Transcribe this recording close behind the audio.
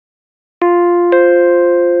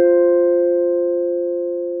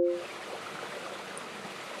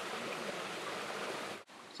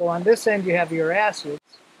So on this end you have your acids,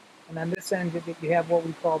 and on this end you have what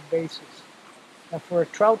we call bases. Now for a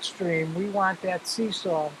trout stream, we want that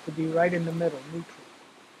seesaw to be right in the middle, neutral.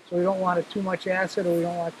 So we don't want it too much acid or we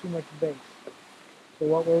don't want too much base. So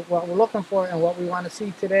what we're looking for and what we want to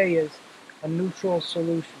see today is a neutral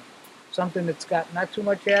solution. Something that's got not too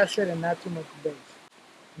much acid and not too much base.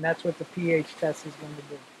 And that's what the pH test is going to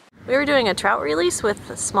do. We were doing a trout release with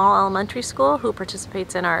a small elementary school who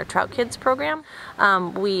participates in our TroutKids program.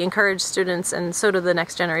 We encourage students, and so do the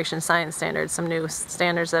next generation science standards, some new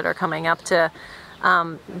standards that are coming up, to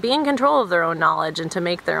be in control of their own knowledge and to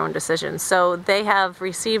make their own decisions. So they have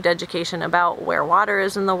received education about where water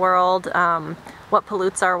is in the world, what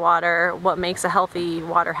pollutes our water, what makes a healthy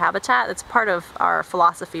water habitat. It's part of our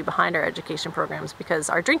philosophy behind our education programs, because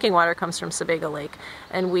our drinking water comes from Sebago Lake,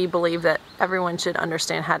 and we believe that everyone should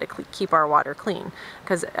understand how to keep our water clean,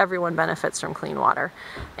 because everyone benefits from clean water.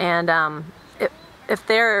 And if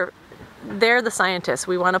they're the scientists,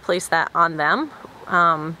 we want to place that on them.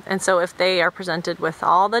 And so if they are presented with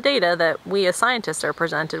all the data that we as scientists are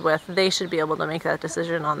presented with, they should be able to make that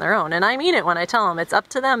decision on their own. And I mean it when I tell them it's up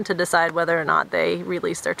to them to decide whether or not they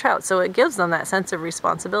release their trout. So it gives them that sense of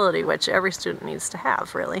responsibility, which every student needs to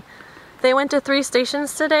have, really. They went to 3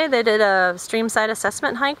 stations today. They did a streamside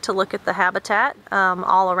assessment hike to look at the habitat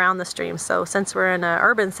all around the stream. So since we're in an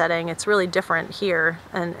urban setting, it's really different here,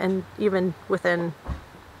 and even within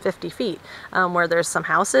 50 feet, where there's some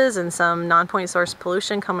houses and some non-point source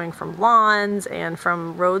pollution coming from lawns and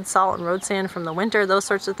from road salt and road sand from the winter, those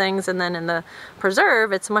sorts of things. And then in the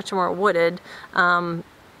preserve, it's much more wooded,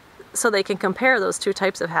 so they can compare those two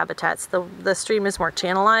types of habitats. The stream is more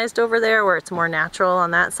channelized over there, where it's more natural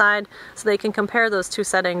on that side, so they can compare those two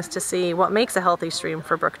settings to see what makes a healthy stream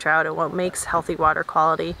for brook trout and what makes healthy water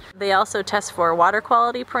quality. They also test for water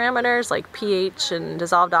quality parameters like pH and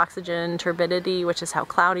dissolved oxygen, turbidity, which is how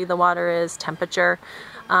cloudy the water is, temperature.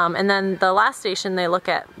 And then the last station, they look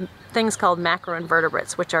at things called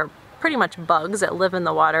macroinvertebrates, which are pretty much bugs that live in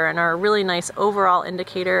the water and are a really nice overall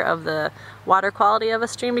indicator of the water quality of a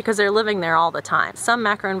stream, because they're living there all the time. Some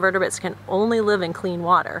macroinvertebrates can only live in clean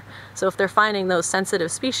water, so if they're finding those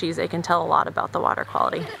sensitive species, they can tell a lot about the water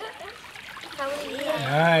quality.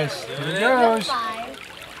 Nice. Here it goes.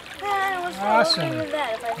 Awesome. I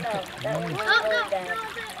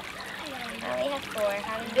only have 4.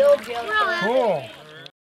 Cool.